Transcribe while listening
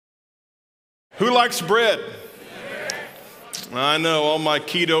Who likes bread? I know, all my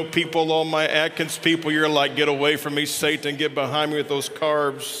keto people, all my Atkins people, you're like, get away from me, Satan, get behind me with those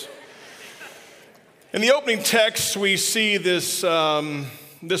carbs. In the opening text, we see this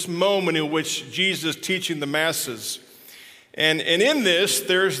moment in which Jesus is teaching the masses. And in this,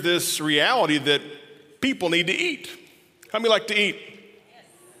 there's this reality that people need to eat. How many like to eat?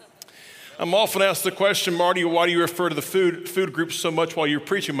 I'm often asked the question, Marty, why do you refer to the food groups so much while you're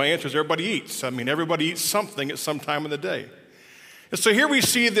preaching? My answer is everybody eats. I mean, everybody eats something at some time in the day. And so here we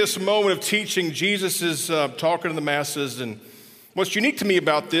see this moment of teaching. Jesus is talking to the masses, and what's unique to me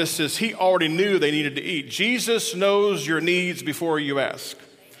about this is he already knew they needed to eat. Jesus knows your needs before you ask.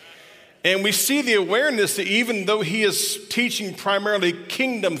 And we see the awareness that even though he is teaching primarily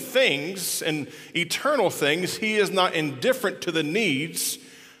kingdom things and eternal things, he is not indifferent to the needs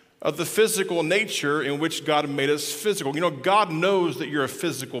of the physical nature in which God made us physical. You know, God knows that you're a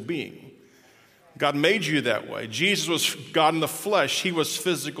physical being. God made you that way. Jesus was God in the flesh. He was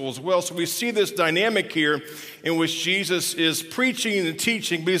physical as well. So we see this dynamic here in which Jesus is preaching and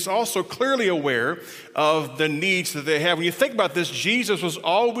teaching, but he's also clearly aware of the needs that they have. When you think about this, Jesus was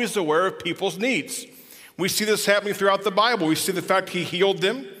always aware of people's needs. We see this happening throughout the Bible. We see the fact he healed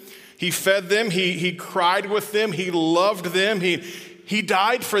them. He fed them. He cried with them. He loved them. He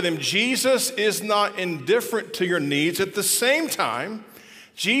died for them. Jesus is not indifferent to your needs. At the same time,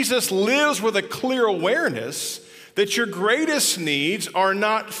 Jesus lives with a clear awareness that your greatest needs are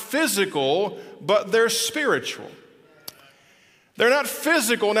not physical, but they're spiritual. They're not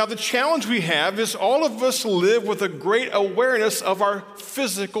physical. Now, the challenge we have is all of us live with a great awareness of our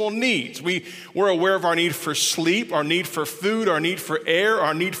physical needs. We're aware of our need for sleep, our need for food, our need for air,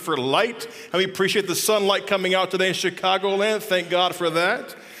 our need for light. And we appreciate the sunlight coming out today in Chicagoland. Thank God for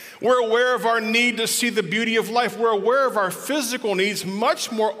that. We're aware of our need to see the beauty of life. We're aware of our physical needs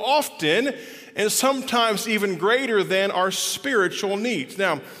much more often and sometimes even greater than our spiritual needs.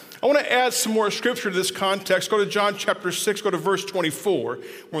 Now, I want to add some more scripture to this context. Go to John chapter 6, go to verse 24.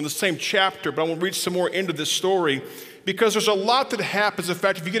 We're in the same chapter, but I want to read some more into this story because there's a lot that happens. In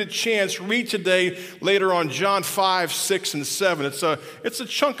fact, if you get a chance, read today later on John 5, 6, and 7. It's a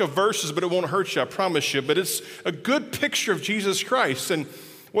chunk of verses, but it won't hurt you, I promise you. But it's a good picture of Jesus Christ. And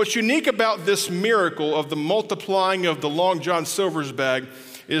what's unique about this miracle of the multiplying of the Long John Silver's bag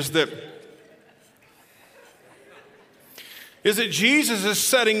is that Jesus is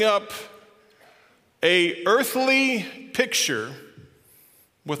setting up an earthly picture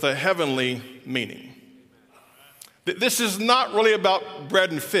with a heavenly meaning. This is not really about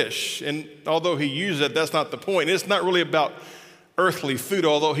bread and fish, and although he used it, that's not the point. It's not really about earthly food,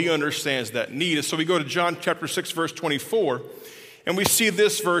 although he understands that need. And so we go to John chapter 6, verse 24, and we see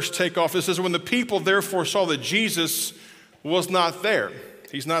this verse take off. It says, when the people therefore saw that Jesus was not there,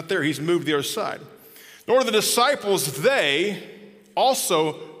 he's not there, he's moved the other side. Nor the disciples, they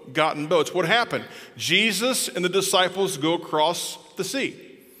also got in boats. What happened? Jesus and the disciples go across the sea.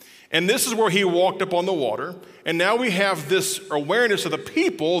 And this is where he walked up on the water. And now we have this awareness of the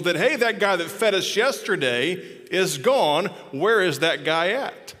people that, hey, that guy that fed us yesterday is gone. Where is that guy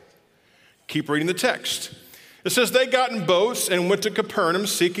at? Keep reading the text. It says they got in boats and went to Capernaum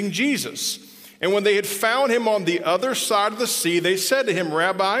seeking Jesus. And when they had found him on the other side of the sea, they said to him,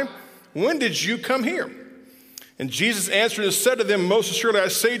 Rabbi, when did you come here? And Jesus answered and said to them, most assuredly I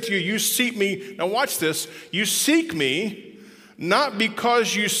say to you, you seek me. Now watch this. You seek me not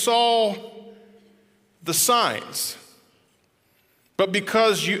because you saw the signs, but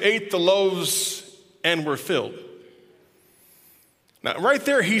because you ate the loaves and were filled. Now right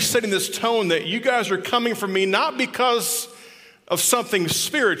there, he's setting this tone that you guys are coming for me not because of something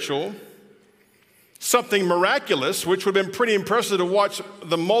spiritual, something miraculous, which would have been pretty impressive to watch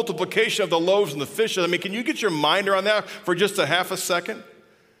the multiplication of the loaves and the fishes. I mean, can you get your mind around that for just a half a second?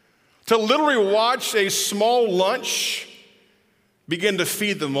 To literally watch a small lunch begin to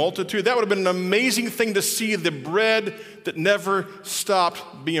feed the multitude, that would have been an amazing thing to see, the bread that never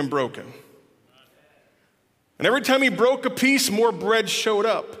stopped being broken. And every time he broke a piece, more bread showed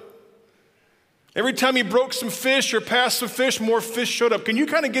up. Every time he broke some fish or passed some fish, more fish showed up. Can you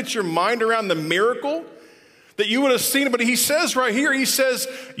kind of get your mind around the miracle that you would have seen? But he says right here, he says,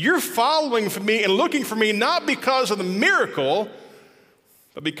 you're following for me and looking for me not because of the miracle,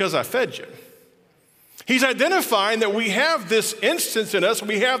 but because I fed you. He's identifying that we have this instance in us,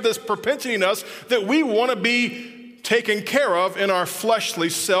 we have this propensity in us that we want to be taken care of in our fleshly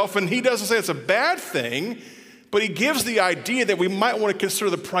self. And he doesn't say it's a bad thing, but he gives the idea that we might want to consider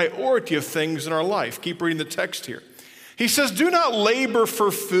the priority of things in our life. Keep reading the text here. He says, do not labor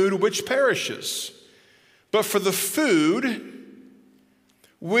for food which perishes, but for the food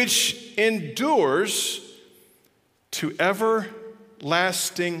which endures to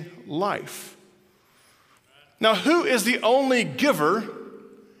everlasting life. Now, who is the only giver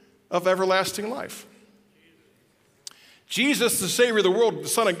of everlasting life? Jesus, the Savior of the world, the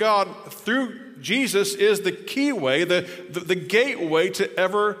Son of God, through Jesus is the keyway, the gateway to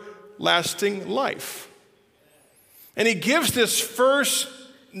everlasting life. And he gives this first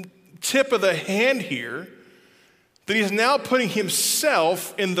tip of the hand here that he's now putting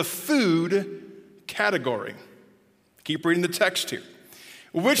himself in the food category. Keep reading the text here.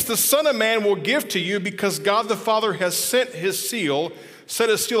 Which the Son of Man will give to you because God the Father has set his seal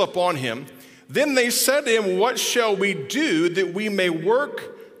upon him. Then they said to him, what shall we do that we may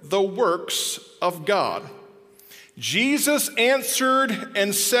work the works of God? Jesus answered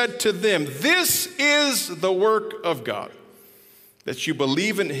and said to them, this is the work of God, that you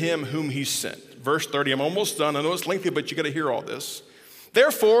believe in him whom he sent. Verse 30, I'm almost done. I know it's lengthy, but you got to hear all this.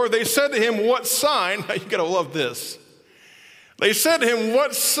 Therefore, they said to him, what sign? You got to love this. They said to him,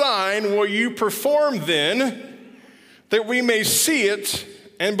 what sign will you perform then that we may see it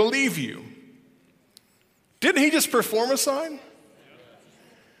and believe you? Didn't he just perform a sign?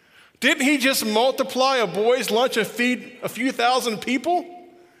 Didn't he just multiply a boy's lunch and feed a few thousand people?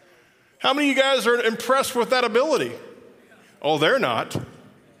 How many of you guys are impressed with that ability? Oh, they're not.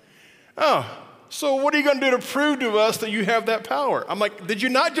 Oh, so what are you going to do to prove to us that you have that power? I'm like, did you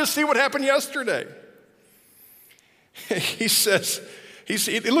not just see what happened yesterday? He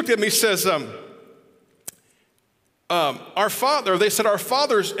looked at me, he says, our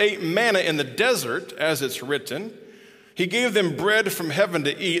fathers ate manna in the desert, as it's written. He gave them bread from heaven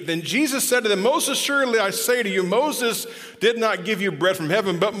to eat. Then Jesus said to them, most assuredly I say to you, Moses did not give you bread from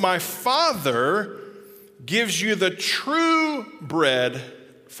heaven, but my Father gives you the true bread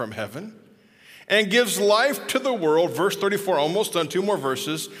from heaven and gives life to the world. Verse 34, almost done, 2 more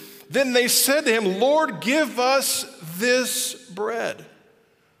verses. Then they said to him, Lord, give us this bread.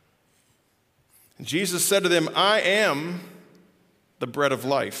 And Jesus said to them, I am the bread of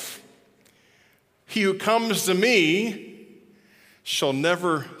life. He who comes to me shall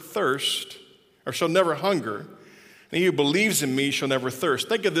never thirst, or shall never hunger. And he who believes in me shall never thirst.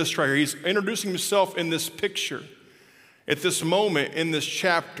 Think of this right here. He's introducing himself in this picture, at this moment in this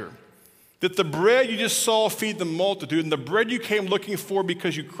chapter. That the bread you just saw feed the multitude, and the bread you came looking for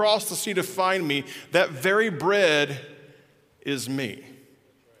because you crossed the sea to find me, that very bread is me.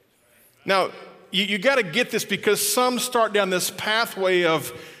 Now, you got to get this, because some start down this pathway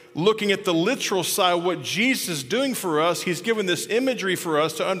of looking at the literal side of what Jesus is doing for us. He's given this imagery for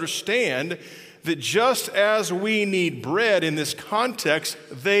us to understand that just as we need bread in this context,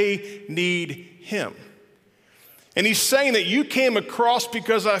 they need him. And he's saying that you came across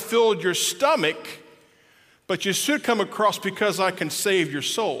because I filled your stomach, but you should come across because I can save your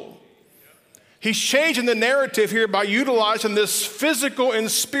soul. He's changing the narrative here by utilizing this physical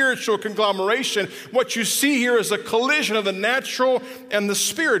and spiritual conglomeration. What you see here is a collision of the natural and the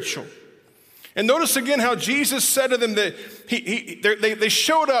spiritual. And notice again how Jesus said to them that they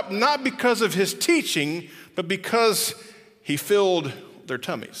showed up not because of his teaching, but because he filled their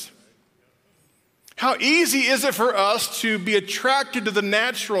tummies. How easy is it for us to be attracted to the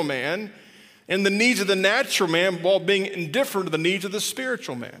natural man and the needs of the natural man while being indifferent to the needs of the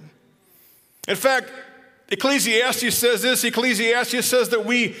spiritual man? In fact, Ecclesiastes says this. Ecclesiastes says that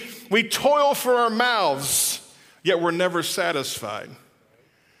we toil for our mouths, yet we're never satisfied.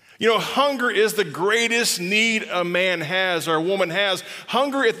 You know, hunger is the greatest need a man has or a woman has.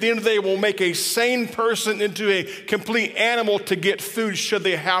 Hunger at the end of the day will make a sane person into a complete animal to get food should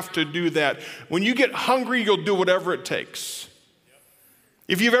they have to do that. When you get hungry, you'll do whatever it takes.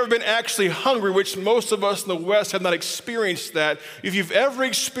 If you've ever been actually hungry, which most of us in the West have not experienced that, if you've ever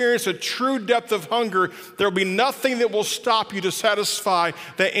experienced a true depth of hunger, there will be nothing that will stop you to satisfy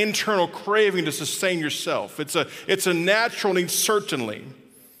that internal craving to sustain yourself. It's a natural need, certainly.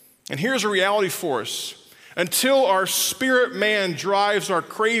 And here's a reality for us. Until our spirit man drives our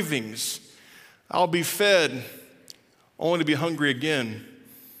cravings, I'll be fed only to be hungry again,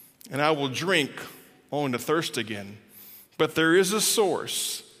 and I will drink only to thirst again. But there is a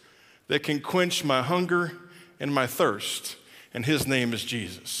source that can quench my hunger and my thirst, and his name is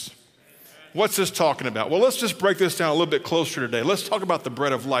Jesus. What's this talking about? Well, let's just break this down a little bit closer today. Let's talk about the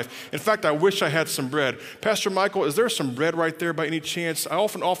bread of life. In fact, I wish I had some bread. Pastor Michael, is there some bread right there by any chance? I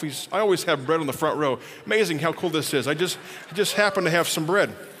always have bread on the front row. Amazing how cool this is. I just happen to have some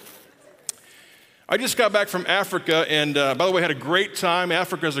bread. I just got back from Africa, and by the way, had a great time.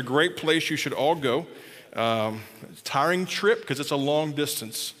 Africa is a great place. You should all go. It's a tiring trip because it's a long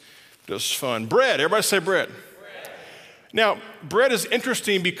distance. It was fun. Bread. Everybody say bread. Now, bread is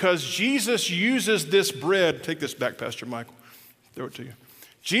interesting because Jesus uses this bread. Take this back, Pastor Michael. Throw it to you.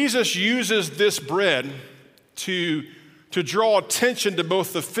 Jesus uses this bread to draw attention to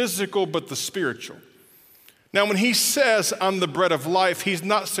both the physical but the spiritual. Now, when he says, I'm the bread of life, he's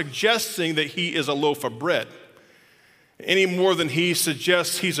not suggesting that he is a loaf of bread any more than he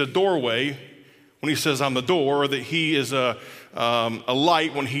suggests he's a doorway when he says, I'm the door, or that he is a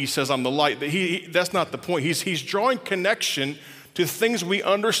light when he says, I'm the light. That's not the point. He's drawing connection to things we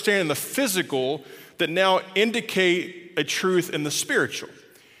understand in the physical that now indicate a truth in the spiritual.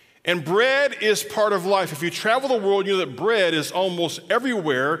 And bread is part of life. If you travel the world, you know that bread is almost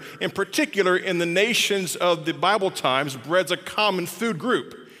everywhere. In particular, in the nations of the Bible times, bread's a common food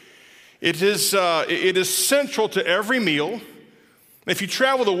group. It is central to every meal. If you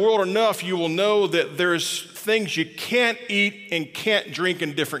travel the world enough, you will know that there's things you can't eat and can't drink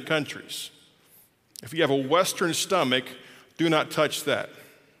in different countries. If you have a Western stomach, do not touch that.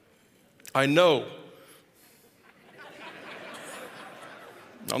 I know.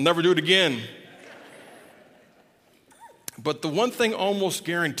 I'll never do it again. But the one thing almost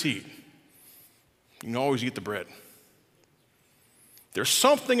guaranteed, you can always eat the bread. There's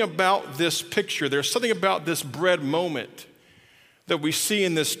something about this picture, there's something about this bread moment that we see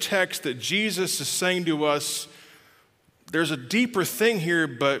in this text that Jesus is saying to us, there's a deeper thing here,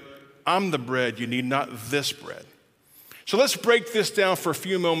 but I'm the bread, you need not this bread. So let's break this down for a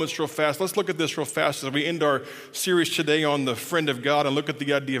few moments real fast. Let's look at this real fast as we end our series today on the friend of God and look at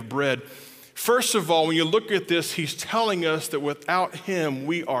the idea of bread. First of all, when you look at this, he's telling us that without him,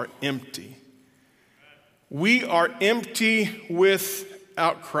 we are empty. We are empty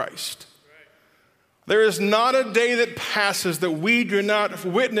without Christ. There is not a day that passes that we do not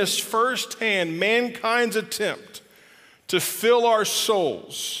witness firsthand mankind's attempt to fill our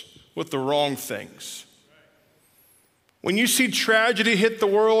souls with the wrong things. When you see tragedy hit the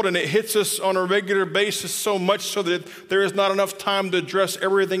world and it hits us on a regular basis so much so that there is not enough time to address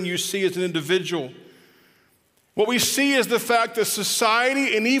everything you see as an individual, what we see is the fact that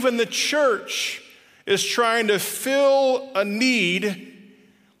society and even the church is trying to fill a need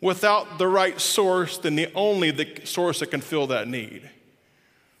without the right source than the source that can fill that need.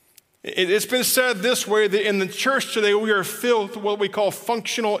 It's been said this way, that in the church today we are filled with what we call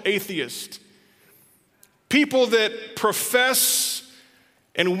functional atheists. People that profess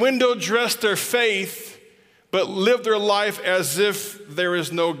and window dress their faith, but live their life as if there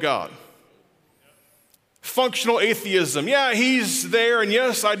is no God. Functional atheism. Yeah, he's there, and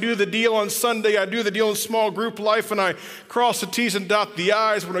yes, I do the deal on Sunday. I do the deal in small group life, and I cross the T's and dot the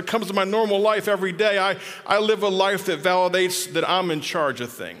I's. When it comes to my normal life every day, I live a life that validates that I'm in charge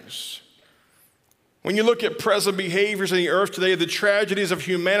of things. When you look at present behaviors in the earth today, the tragedies of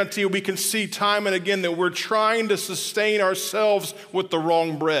humanity, we can see time and again that we're trying to sustain ourselves with the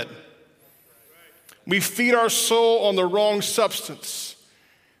wrong bread. We feed our soul on the wrong substance.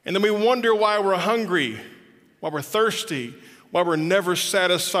 And then we wonder why we're hungry, why we're thirsty, why we're never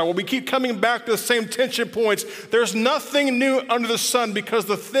satisfied. Well, we keep coming back to the same tension points. There's nothing new under the sun because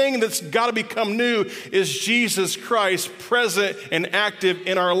the thing that's got to become new is Jesus Christ present and active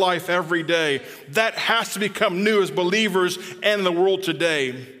in our life every day. That has to become new as believers and in the world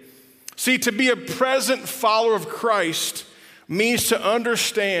today. See, to be a present follower of Christ means to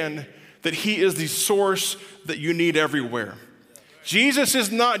understand that he is the source that you need everywhere. Jesus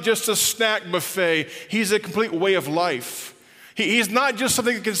is not just a snack buffet. He's a complete way of life. He's not just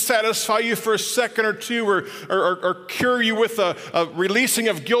something that can satisfy you for a second or two or cure you with a releasing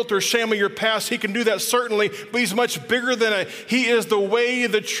of guilt or shame of your past. He can do that certainly, but he's much bigger than that. He is the way,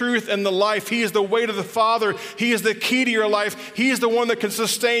 the truth, and the life. He is the way to the Father. He is the key to your life. He is the one that can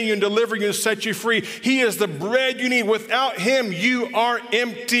sustain you and deliver you and set you free. He is the bread you need. Without him, you are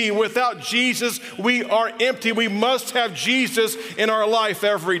empty. Without Jesus, we are empty. We must have Jesus in our life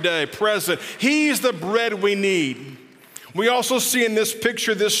every day, present. He's the bread we need. We also see in this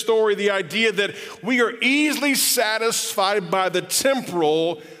picture, this story, the idea that we are easily satisfied by the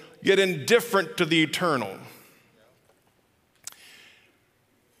temporal, yet indifferent to the eternal.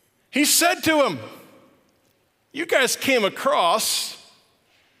 He said to him, you guys came across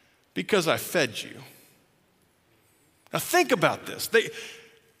because I fed you. Now think about this.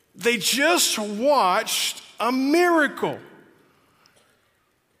 They just watched a miracle.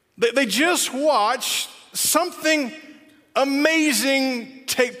 They just watched something amazing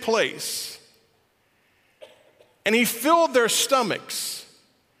take place. And he filled their stomachs.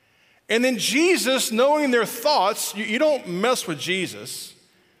 And then Jesus, knowing their thoughts, you don't mess with Jesus.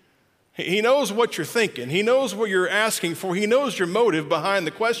 He knows what you're thinking. He knows what you're asking for. He knows your motive behind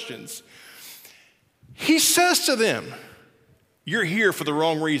the questions. He says to them, you're here for the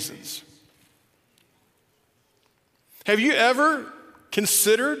wrong reasons. Have you ever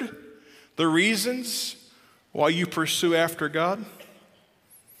considered the reasons why you pursue after God?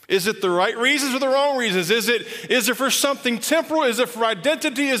 Is it the right reasons or the wrong reasons? Is it for something temporal? Is it for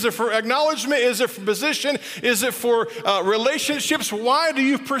identity? Is it for acknowledgement? Is it for position? Is it for relationships? Why do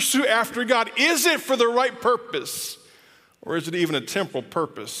you pursue after God? Is it for the right purpose? Or is it even a temporal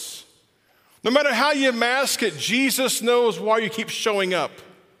purpose? No matter how you mask it, Jesus knows why you keep showing up.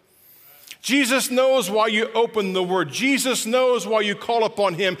 Jesus knows why you open the Word. Jesus knows why you call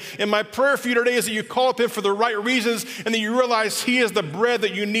upon Him. And my prayer for you today is that you call upon Him for the right reasons and that you realize He is the bread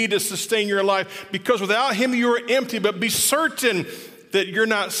that you need to sustain your life. Because without Him, you are empty. But be certain that you're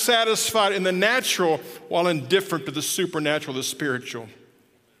not satisfied in the natural while indifferent to the supernatural, the spiritual.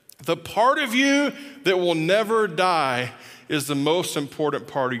 The part of you that will never die is the most important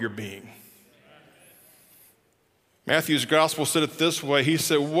part of your being. Matthew's gospel said it this way. He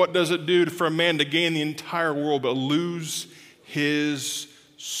said, what does it do for a man to gain the entire world but lose his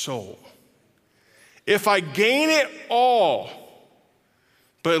soul? If I gain it all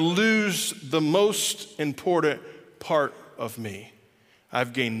but lose the most important part of me,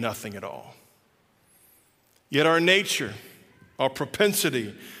 I've gained nothing at all. Yet our nature, our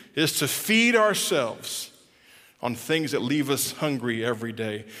propensity is to feed ourselves on things that leave us hungry every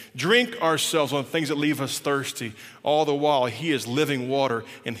day. Drink ourselves on things that leave us thirsty. All the while, He is living water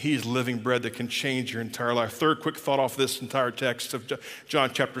and He is living bread that can change your entire life. Third quick thought off this entire text of John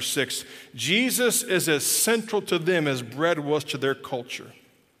chapter 6. Jesus is as central to them as bread was to their culture.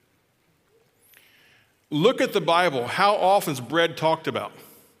 Look at the Bible. How often is bread talked about?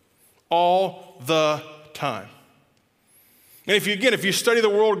 All the time. And if you study the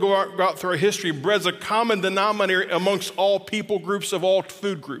world, go out through our history, bread's a common denominator amongst all people groups of all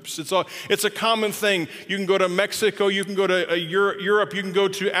food groups. It's a common thing. You can go to Mexico, you can go to Europe, you can go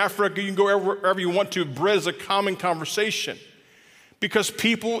to Africa, you can go wherever you want to. Bread is a common conversation because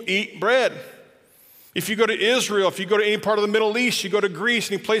people eat bread. If you go to Israel, if you go to any part of the Middle East, you go to Greece,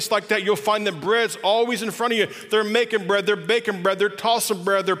 any place like that, you'll find that bread's always in front of you. They're making bread, they're baking bread, they're tossing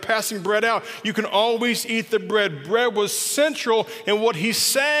bread, they're passing bread out. You can always eat the bread. Bread was central, and what he's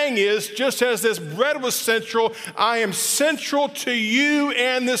saying is, just as this bread was central, I am central to you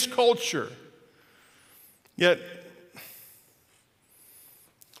and this culture. Yet,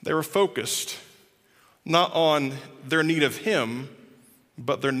 they were focused not on their need of him,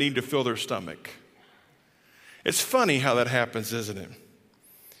 but their need to fill their stomach. It's funny how that happens, isn't it?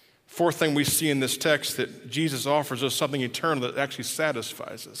 Fourth thing we see in this text, that Jesus offers us something eternal that actually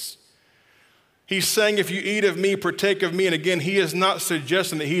satisfies us. He's saying, if you eat of me, partake of me. And again, he is not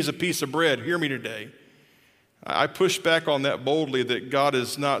suggesting that he's a piece of bread. Hear me today. I push back on that boldly, that God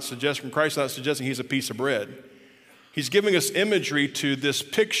is not suggesting, Christ is not suggesting he's a piece of bread. He's giving us imagery to this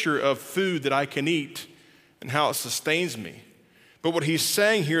picture of food that I can eat and how it sustains me. But what he's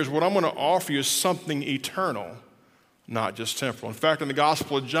saying here is what I'm going to offer you is something eternal, not just temporal. In fact, in the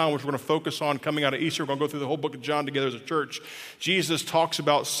Gospel of John, which we're going to focus on coming out of Easter, we're going to go through the whole book of John together as a church. Jesus talks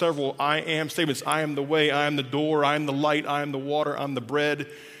about several I am statements. I am the way, I am the door, I am the light, I am the water, I'm the bread.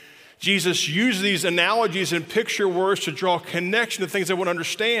 Jesus used these analogies and picture words to draw connection to things they wouldn't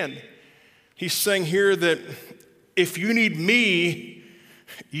understand. He's saying here that if you need me,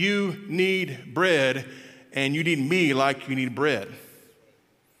 you need bread. And you need me like you need bread.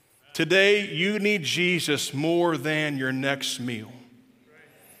 Today, you need Jesus more than your next meal.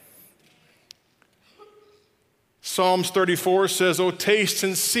 Psalms 34 says, "Oh, taste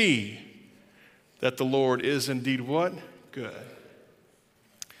and see that the Lord is indeed what? Good."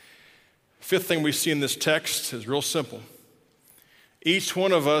 Fifth thing we see in this text is real simple. Each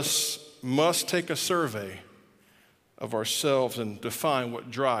one of us must take a survey of ourselves and define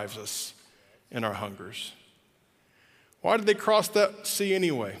what drives us in our hungers. Why did they cross that sea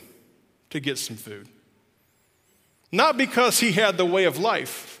anyway? To get some food. Not because he had the way of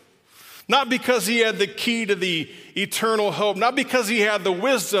life. Not because he had the key to the eternal hope. Not because he had the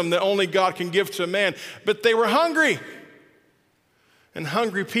wisdom that only God can give to a man. But they were hungry. And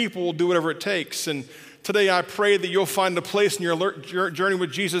hungry people will do whatever it takes. And today I pray that you'll find a place in your journey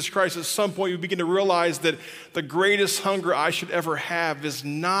with Jesus Christ. At some point you begin to realize that the greatest hunger I should ever have is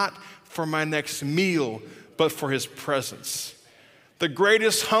not for my next meal, but for his presence. The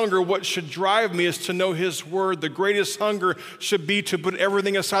greatest hunger, what should drive me, is to know his word. The greatest hunger should be to put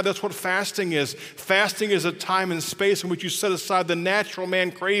everything aside. That's what fasting is. Fasting is a time and space in which you set aside the natural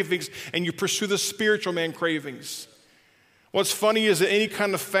man cravings and you pursue the spiritual man cravings. What's funny is that any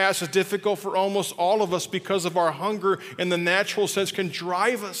kind of fast is difficult for almost all of us because of our hunger in the natural sense can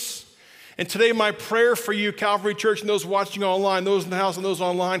drive us. And today, my prayer for you, Calvary Church, and those watching online, those in the house and those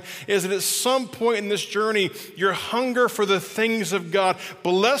online, is that at some point in this journey, your hunger for the things of God.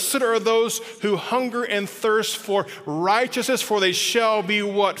 Blessed are those who hunger and thirst for righteousness, for they shall be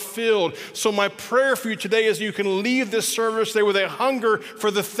what? Filled. So my prayer for you today is you can leave this service today with a hunger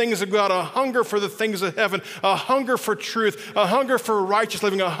for the things of God, a hunger for the things of heaven, a hunger for truth, a hunger for righteous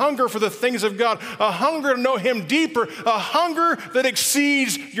living, a hunger for the things of God, a hunger to know Him deeper, a hunger that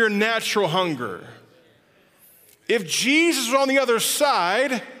exceeds your natural hunger. If Jesus was on the other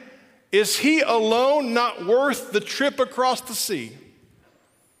side, is He alone not worth the trip across the sea?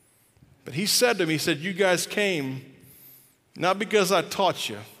 But He said to me, He said, you guys came not because I taught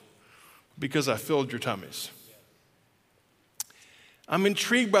you, because I filled your tummies. I'm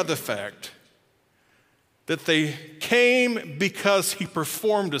intrigued by the fact that they came because He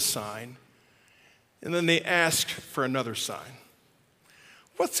performed a sign, and then they asked for another sign.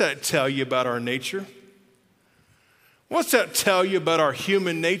 What's that tell you about our nature? What's that tell you about our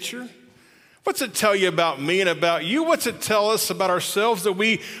human nature? What's it tell you about me and about you? What's it tell us about ourselves? That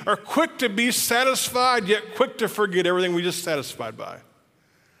we are quick to be satisfied, yet quick to forget everything we just satisfied by.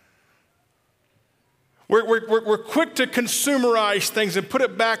 We're quick to consumerize things and put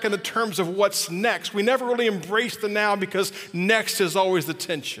it back in the terms of what's next. We never really embrace the now because next is always the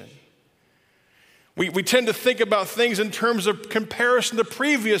tension. We tend to think about things in terms of comparison to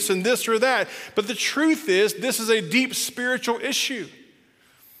previous and this or that. But the truth is, this is a deep spiritual issue.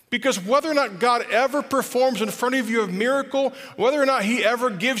 Because whether or not God ever performs in front of you a miracle, whether or not He ever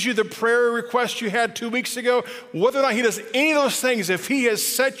gives you the prayer request you had 2 weeks ago, whether or not He does any of those things, if He has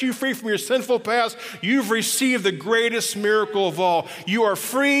set you free from your sinful past, you've received the greatest miracle of all. You are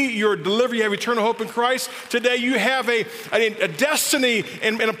free, you're delivered, you have eternal hope in Christ. Today you have a destiny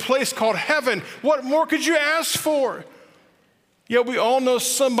in a place called heaven. What more could you ask for? Yet we all know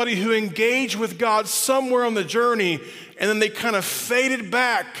somebody who engaged with God somewhere on the journey, and then they kind of faded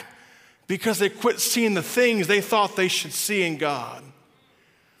back because they quit seeing the things they thought they should see in God.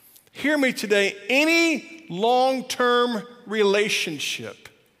 Hear me today. Any long-term relationship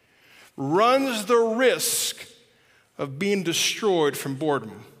runs the risk of being destroyed from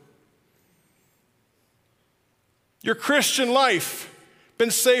boredom. Your Christian life, been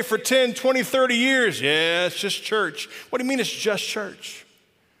saved for 10, 20, 30 years. Yeah, it's just church. What do you mean it's just church?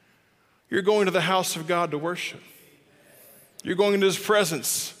 You're going to the house of God to worship. You're going into His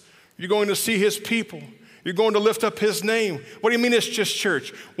presence. You're going to see His people. You're going to lift up His name. What do you mean it's just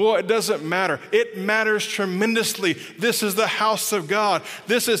church? Well, it doesn't matter. It matters tremendously. This is the house of God.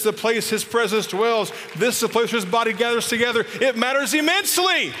 This is the place His presence dwells. This is the place where His body gathers together. It matters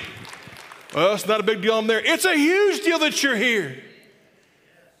immensely. Well, it's not a big deal I'm there. It's a huge deal that you're here.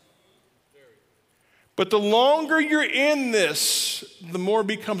 But the longer you're in this, the more it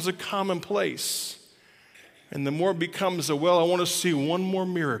becomes a commonplace. And the more it becomes I want to see one more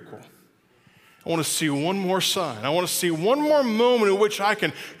miracle. I want to see one more sign. I want to see one more moment in which I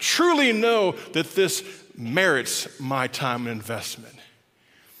can truly know that this merits my time and investment.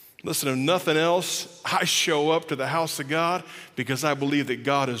 Listen, if nothing else, I show up to the house of God because I believe that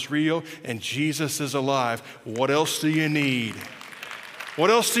God is real and Jesus is alive. What else do you need?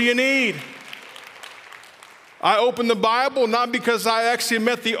 What else do you need? I open the Bible not because I actually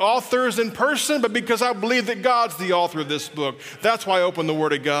met the authors in person, but because I believe that God's the author of this book. That's why I open the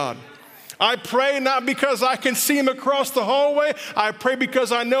Word of God. I pray not because I can see Him across the hallway. I pray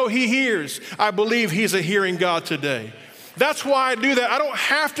because I know He hears. I believe He's a hearing God today. That's why I do that. I don't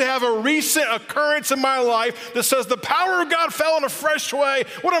have to have a recent occurrence in my life that says the power of God fell in a fresh way.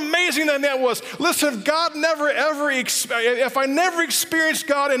 What amazing that was. Listen, if I never experienced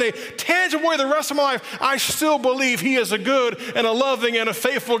God in a tangible way the rest of my life, I still believe He is a good and a loving and a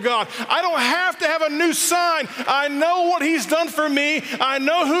faithful God. I don't have to have a new sign. I know what He's done for me. I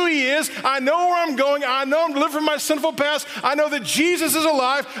know who He is. I know where I'm going. I know I'm delivered from my sinful past. I know that Jesus is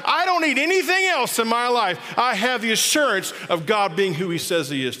alive. I don't need anything else in my life. I have the assurance of God being who He says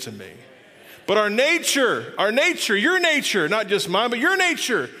He is to me. But our nature, your nature, not just mine, but your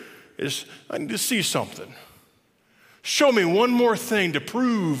nature is, I need to see something. Show me one more thing to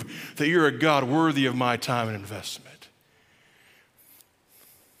prove that you're a God worthy of my time and investment.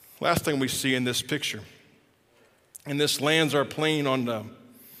 Last thing we see in this picture, and this lands our plane on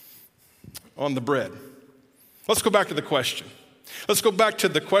the bread. Let's go back to the question. Let's go back to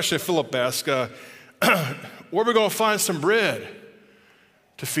the question Philip asked. Where are we going to find some bread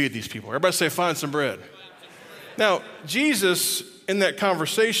to feed these people? Everybody say, find some bread. Now, Jesus, in that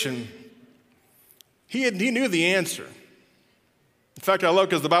conversation, he knew the answer. In fact, I love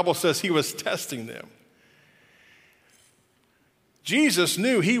because the Bible says He was testing them. Jesus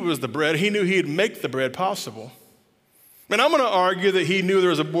knew he was the bread. He knew he'd make the bread possible. And I'm going to argue that he knew there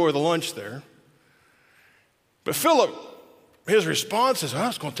was a boy with a lunch there. But Philip, his response is,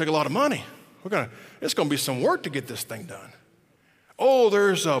 it's going to take a lot of money. It's going to be some work to get this thing done. Oh,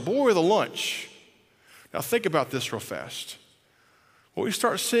 there's a boy with a lunch. Now think about this real fast. What we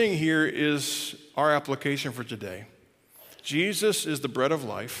start seeing here is our application for today. Jesus is the bread of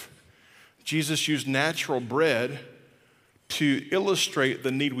life. Jesus used natural bread to illustrate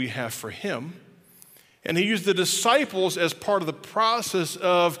the need we have for him. And he used the disciples as part of the process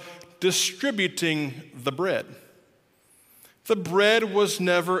of distributing the bread. The bread was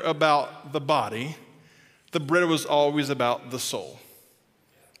never about the body. The bread was always about the soul,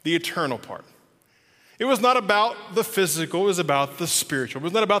 the eternal part. It was not about the physical, it was about the spiritual. It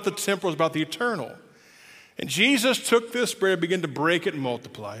was not about the temporal, it was about the eternal. And Jesus took this bread, began to break it and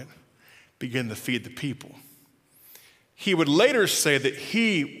multiply it, began to feed the people. He would later say that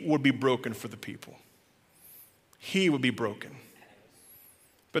he would be broken for the people. He would be broken.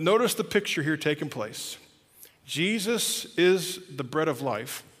 But notice the picture here taking place. Jesus is the bread of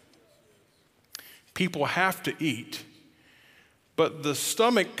life. People have to eat, but the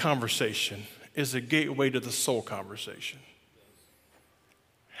stomach conversation is a gateway to the soul conversation.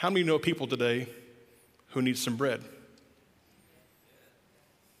 How many know people today who need some bread?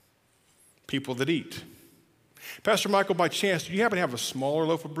 People that eat. Pastor Michael, by chance, do you happen to have a smaller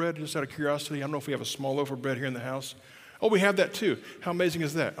loaf of bread? Just out of curiosity, I don't know if we have a small loaf of bread here in the house. Oh, we have that too. How amazing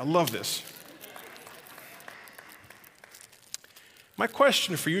is that? I love this. My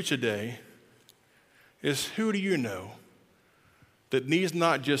question for you today is, who do you know that needs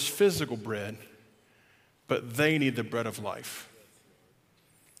not just physical bread, but they need the bread of life?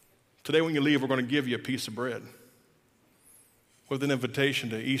 Today when you leave, we're going to give you a piece of bread with an invitation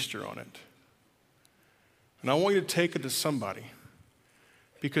to Easter on it. And I want you to take it to somebody,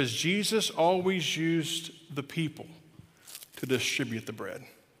 because Jesus always used the people to distribute the bread.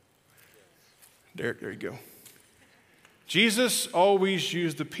 There you go. Jesus always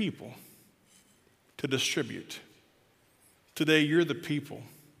used the people to distribute. Today, you're the people.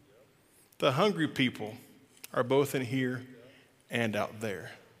 The hungry people are both in here and out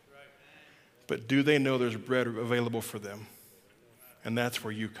there. But do they know there's bread available for them? And that's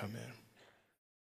where you come in.